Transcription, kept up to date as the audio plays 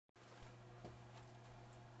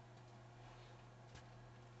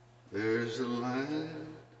There's a light,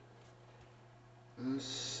 a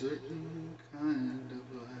certain kind of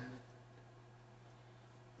light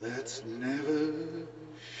that's never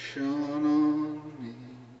shone on me.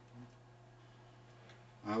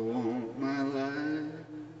 I want my life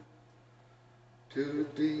to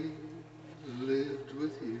be lived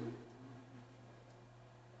with you,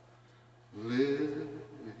 live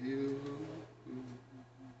with you.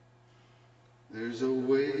 There's a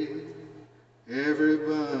way,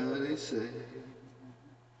 everybody say,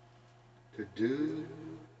 to do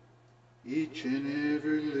each and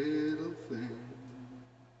every little thing,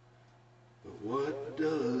 but what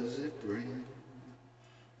does it bring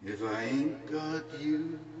if I ain't got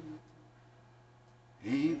you,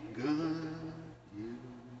 ain't got you?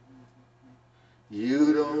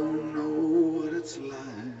 You don't know what it's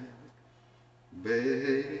like,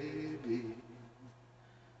 baby.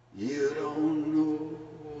 You don't know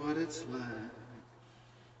what it's like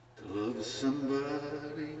to love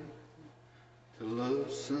somebody, to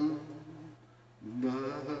love somebody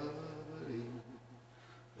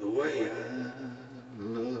the way I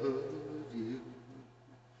love you.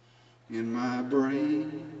 In my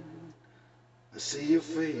brain, I see your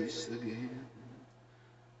face again.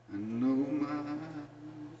 I know my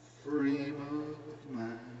frame of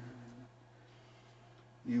mind.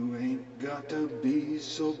 You ain't got to be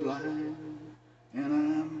so blind, and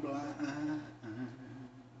I'm blind,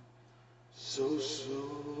 so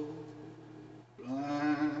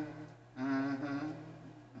blind.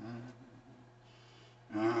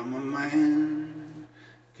 I'm a man,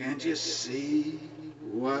 can't you see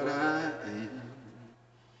what I am?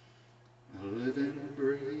 I live and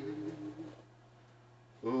breathe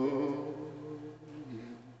for you.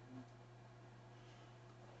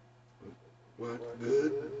 But what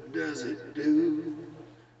good does it do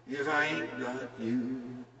if I ain't got you,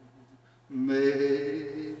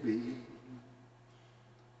 baby?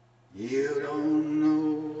 You don't know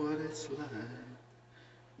what it's like.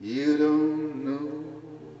 You don't know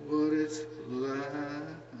what it's like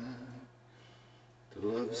to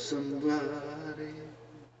love somebody,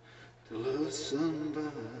 to love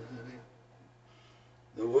somebody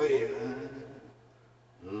the way I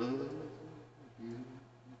love you.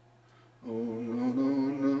 Oh, no, no,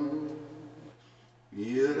 no,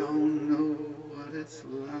 you don't know what it's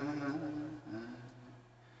like,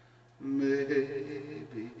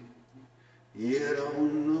 baby. You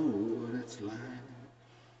don't know what it's like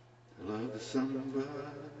to love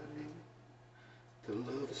somebody, to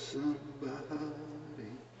love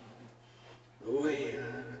somebody the way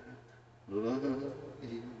I love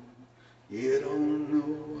you. You don't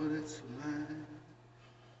know what it's like,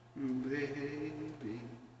 baby.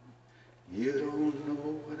 You don't know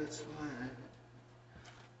what it's like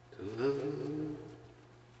to love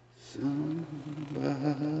somebody.